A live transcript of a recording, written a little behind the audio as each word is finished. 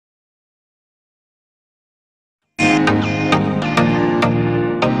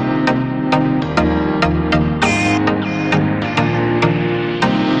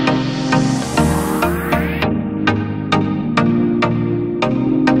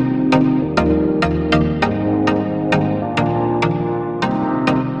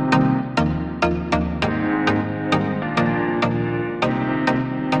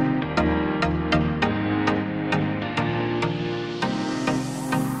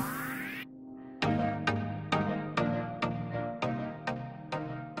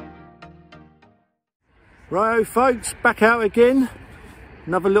Righto folks, back out again.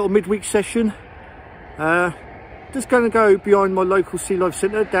 Another little midweek session. Just going to go behind my local sea life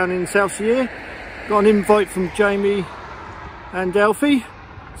centre down in South Sea. Got an invite from Jamie and Alfie.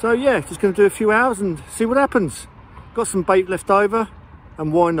 So yeah, just going to do a few hours and see what happens. Got some bait left over,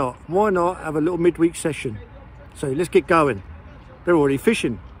 and why not? Why not have a little midweek session? So let's get going. They're already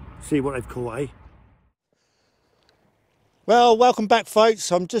fishing. See what they've caught, eh? Well, welcome back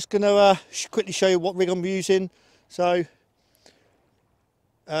folks. I'm just going to quickly show you what rig I'm using. So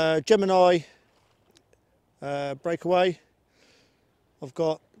Gemini breakaway. I've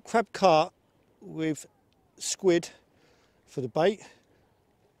got crab cart with squid for the bait,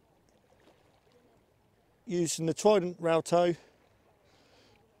 using the Trident rail tow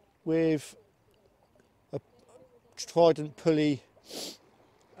with a Trident pulley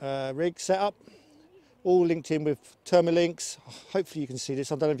rig setup, all linked in with Thermolinks. Hopefully you can see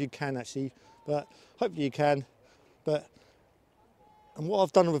this. I don't know if you can actually, but hopefully you can. And what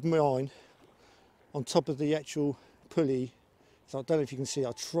I've done with mine on top of the actual pulley, so I don't know if you can see,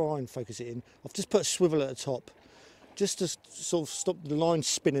 I'll try and focus it in. I've just put a swivel at the top just to sort of stop the line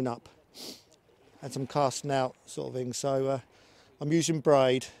spinning up and some casting out sort of thing. So I'm using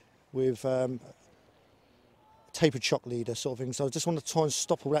braid with tapered shock leader sort of thing. So I just want to try and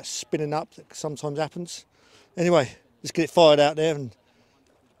stop all that spinning up that sometimes happens. Anyway, let's get it fired out there and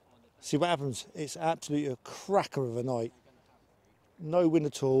see what happens. It's absolutely a cracker of a night. No wind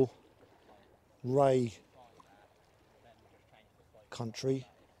at all. Ray country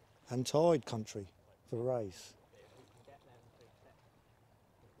and tide country for the rays.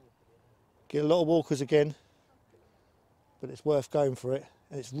 Get a lot of walkers again, but it's worth going for it.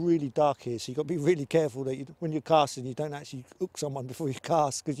 And it's really dark here, so you've got to be really careful that when you're casting, you don't actually hook someone before you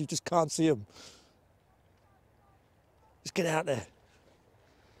cast, because you just can't see them. Let's get out there.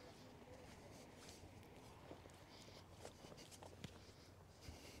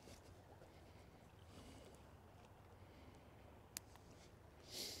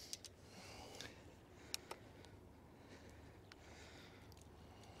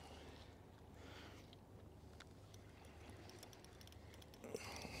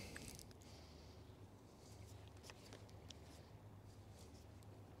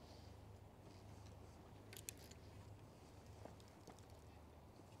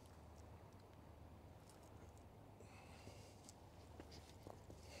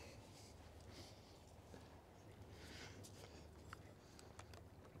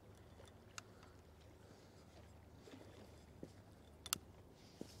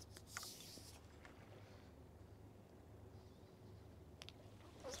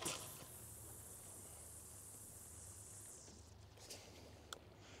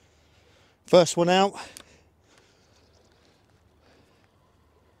 First one out.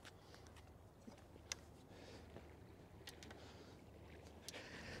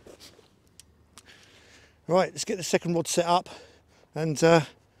 Right, let's get the second rod set up, and on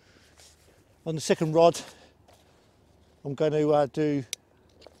the second rod I'm going to do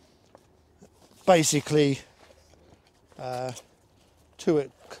basically two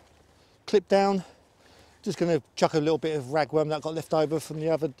clip down. Just going to chuck a little bit of ragworm that I got left over from the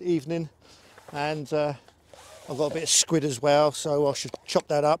other evening, and I've got a bit of squid as well, so I should chop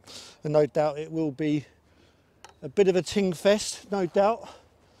that up, and no doubt it will be a bit of a ting fest, no doubt,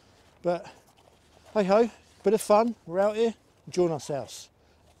 but hey ho, bit of fun. We're out here enjoying ourselves.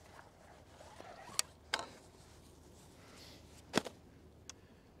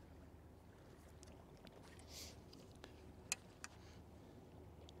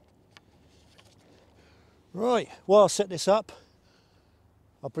 Right, while I set this up,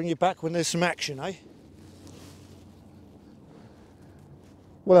 I'll bring you back when there's some action, eh?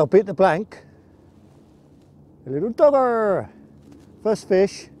 Well, I'll beat the blank. A little dogger. First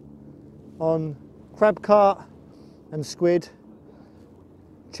fish on crab cart and squid.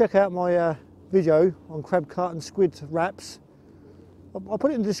 Check out my video on crab cart and squid wraps. I'll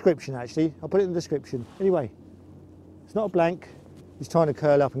put it in the description actually. I'll put it in the description. Anyway, it's not a blank. He's trying to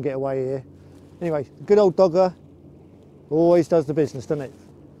curl up and get away here. Anyway, the good old dogger always does the business, doesn't it?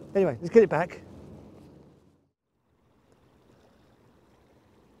 Anyway, let's get it back.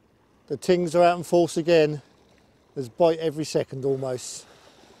 The tings are out in force again. There's bite every second almost.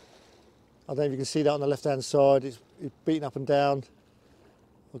 I don't know if you can see that on the left hand side. It's beating up and down.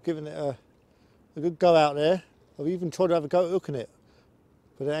 I've given it a good go out there. I've even tried to have a go at hooking it,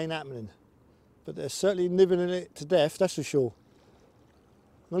 but it ain't happening. But they're certainly nibbling it to death, that's for sure.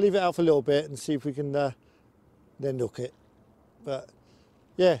 I'll leave it out for a little bit and see if we can then hook it. But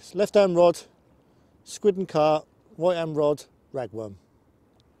yes, left hand rod, squid and carp, right hand rod, ragworm.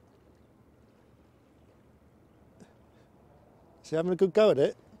 He's having a good go at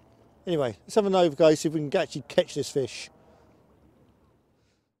it. Anyway, let's have an over go, see if we can actually catch this fish.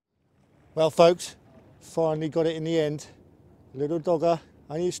 Well folks, finally got it in the end. Little dogger,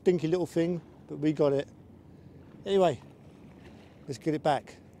 only a stinky little thing, but we got it. Anyway, let's get it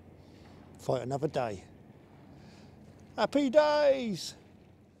back. Fight another day. Happy days!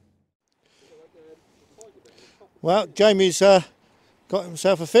 Well, Jamie's got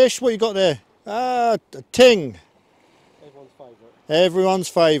himself a fish. What you got there? Ah, a ting. Everyone's favourite. Everyone's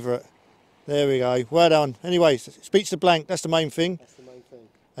favourite. There we go. Well done. Anyway, speech to blank. That's the main thing. That's the main thing.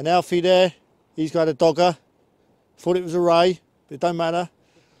 And Alfie there, he's got a dogger. Thought it was a ray, but it don't matter.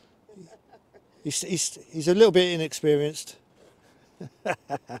 He's a little bit inexperienced.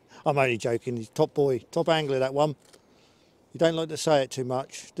 I'm only joking. He's top boy, top angler, that one. You don't like to say it too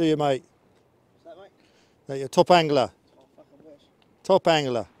much, do you, mate? What's that, mate? No, you're top angler. Oh, fucking wish. Top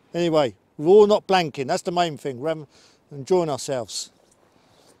angler. Anyway, we're all not blanking. That's the main thing. We're enjoying ourselves.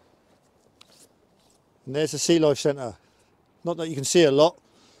 And there's the Sea Life Centre. Not that you can see a lot.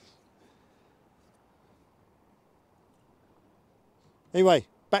 Anyway,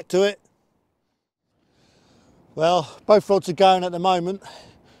 back to it. Well, both rods are going at the moment.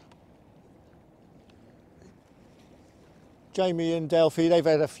 Jamie and Delphi, they've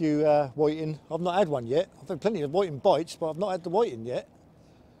had a few whiting. I've not had one yet. I've had plenty of whiting bites, but I've not had the whiting yet.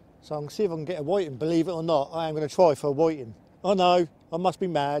 So I'm going to see if I can get a whiting. Believe it or not, I am going to try for a whiting. I know, I must be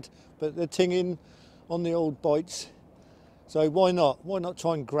mad, but they're tinging on the old bites. So why not? Why not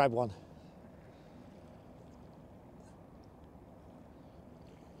try and grab one?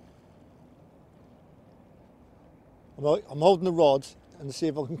 I'm holding the rod and see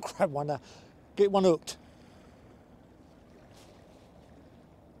if I can grab one, get one hooked.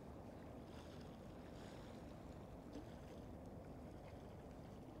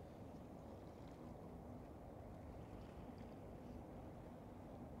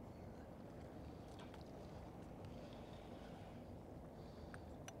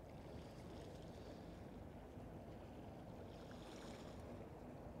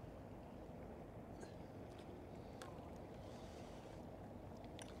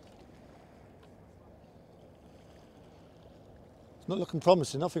 Not looking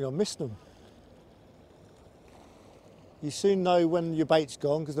promising. I think I missed them. You soon know when your bait's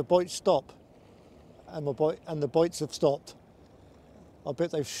gone because the bites stop, and the bites have stopped. I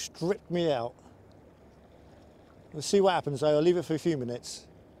bet they've stripped me out. We'll see what happens though. I'll leave it for a few minutes.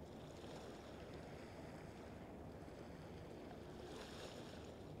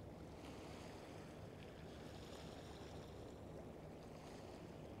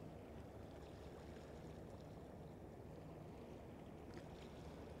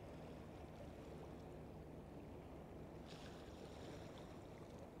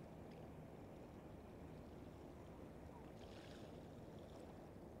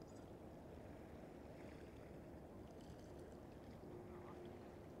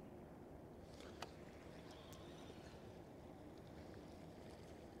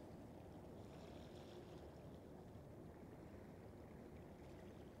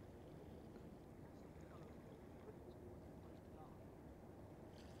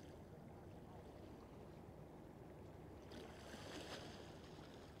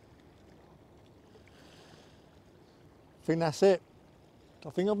 I think that's it.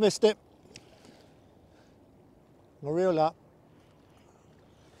 I think I've missed it. I'll reel up.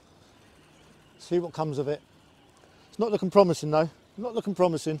 See what comes of it. It's not looking promising though. Not looking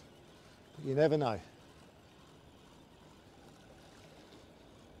promising. But you never know.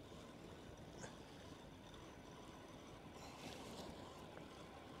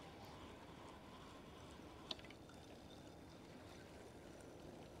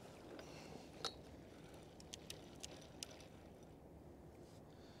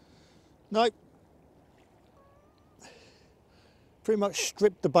 Nope. Pretty much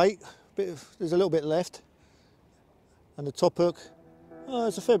stripped the bait. There's a little bit left. And the top hook. Oh,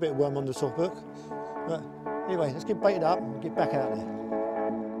 there's a fair bit of worm on the top hook. But anyway, let's get baited up and get back out there.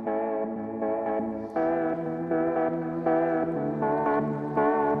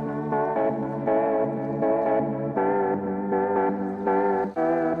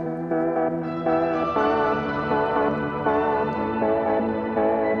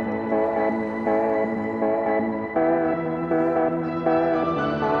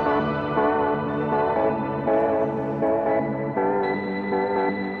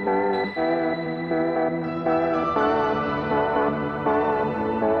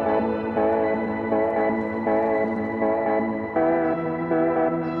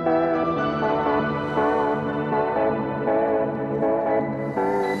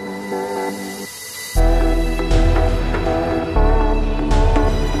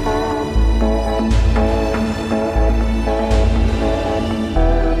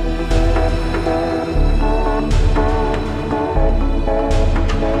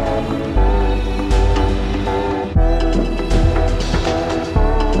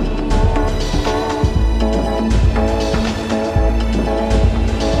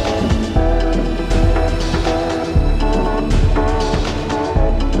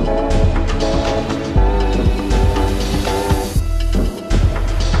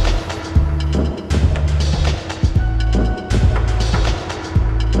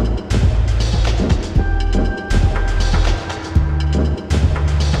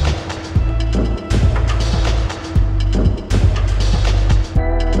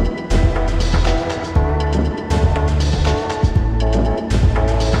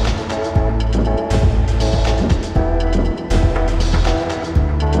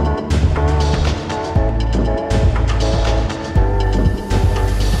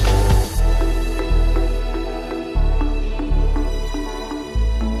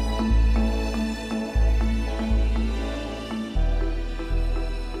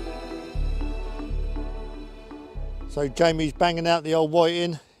 So Jamie's banging out the old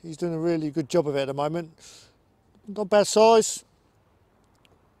whiting. He's doing a really good job of it at the moment. Not bad size.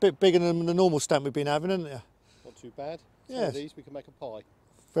 Bit bigger than the normal stamp we've been having, isn't it? Not too bad. Some Yes. of these we can make a pie.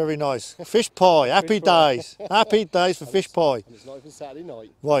 Very nice. Fish pie. Happy pie. days. Happy days for fish pie. And it's not even Saturday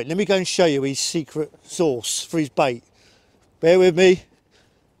night. Right, let me go and show you his secret sauce for his bait. Bear with me.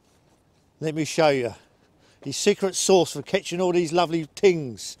 Let me show you. His secret sauce for catching all these lovely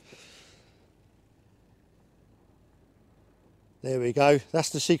tings. There we go. That's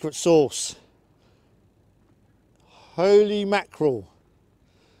the secret sauce. Holy mackerel.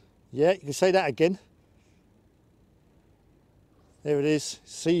 Yeah, you can say that again. There it is.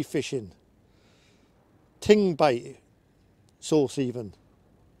 Sea fishing. Ting bait sauce even.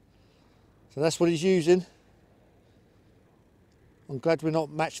 So that's what he's using. I'm glad we're not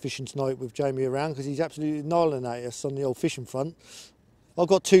match fishing tonight with Jamie around, because he's absolutely annihilating us on the old fishing front. I've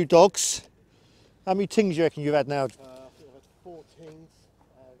got 2 dogs. How many tings do you reckon you've had now? I think I've had 4 tings and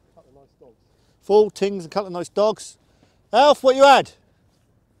a couple of nice dogs. 4 tings and a couple of nice dogs. Alf, what you had?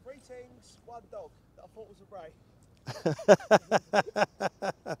 3 tings, 1 dog that I thought was a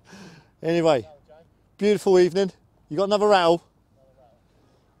bray. Anyway, beautiful evening. You got another rattle? Look at that.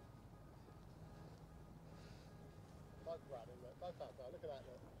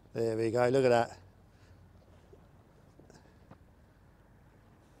 There we go, look at that.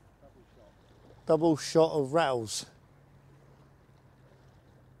 Double shot of rattles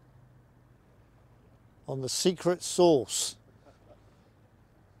on the secret sauce.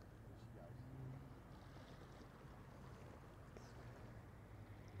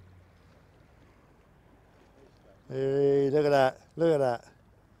 Hey, look at that, look at that.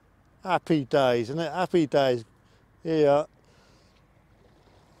 Happy days, isn't it? Happy days. Here you are.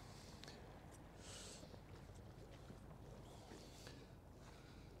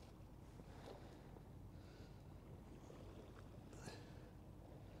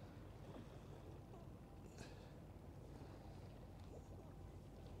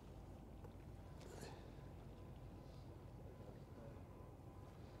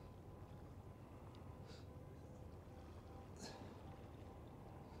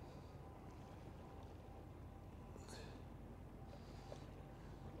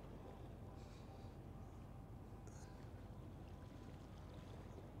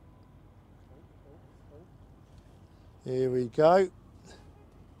 Here we go. Is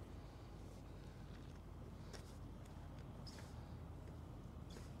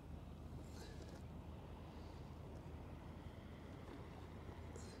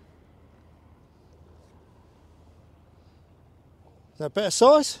that better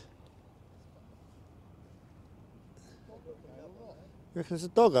size? You reckon it's a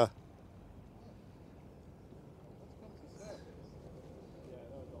dogger?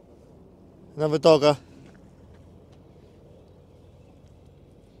 Another dogger.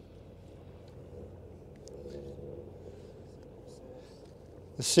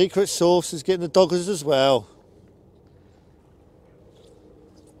 The secret sauce is getting the doggers as well.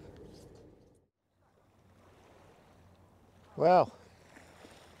 Well,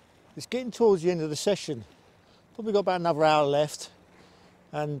 it's getting towards the end of the session. Probably got about another hour left,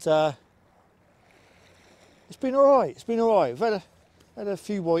 and it's been all right. It's been all right. I've had a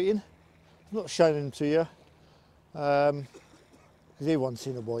few whiting. I'm not showing them to you because everyone's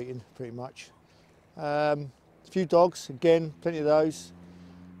seen a whiting pretty much. A few dogs, again, plenty of those.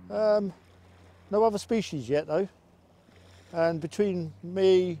 No other species yet though. And between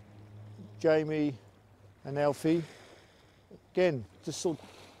me, Jamie, and Alfie, again, just sort of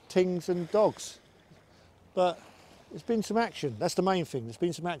tings and dogs. But there's been some action. That's the main thing. There's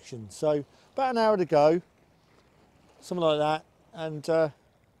been some action. So about an hour to go, something like that. And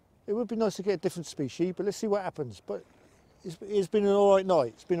it would be nice to get a different species, but let's see what happens. But it's been an all right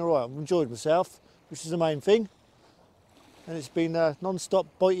night. It's been all right. I've enjoyed myself, which is the main thing. And it's been non-stop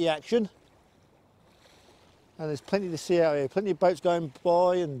bitey action. And there's plenty to see out here. Plenty of boats going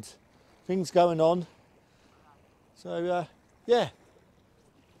by and things going on. So yeah.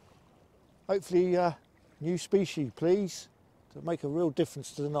 Hopefully new species, please, to make a real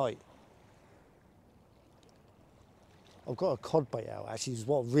difference to the night. I've got a cod bait out, actually, is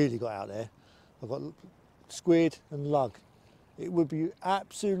what I've really got out there. I've got squid and lug. It would be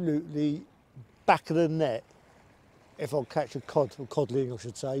absolutely back of the net if I catch a cod, or codling I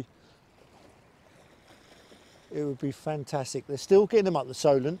should say. It would be fantastic. They're still getting them up the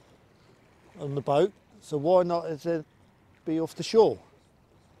Solent on the boat, so why not be off the shore?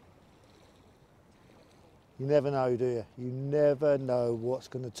 You never know, do you? You never know what's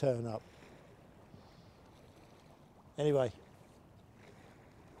going to turn up. Anyway,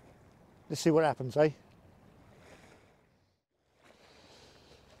 let's see what happens, eh?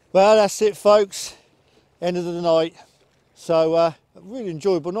 Well, that's it, folks. End of the night. So a really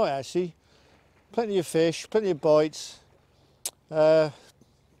enjoyable night actually. Plenty of fish, plenty of bites.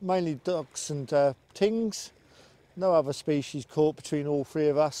 Mainly ducks and tings. No other species caught between all three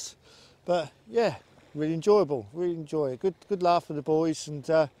of us. But yeah, really enjoyable. Really enjoy it. Good laugh with the boys, and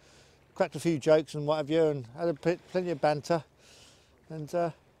cracked a few jokes and what have you, and had plenty of banter. And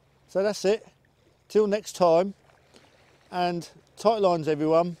so that's it. Till next time. And tight lines,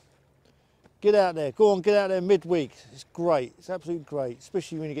 everyone. Get out there. Go on, get out there midweek. It's great. It's absolutely great,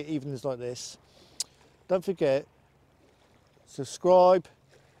 especially when you get evenings like this. Don't forget, subscribe,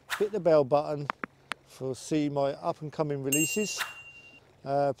 hit the bell button for see my up and coming releases.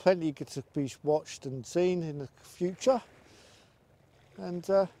 Plenty to be watched and seen in the future. And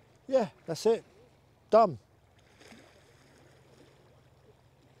yeah, that's it. Done.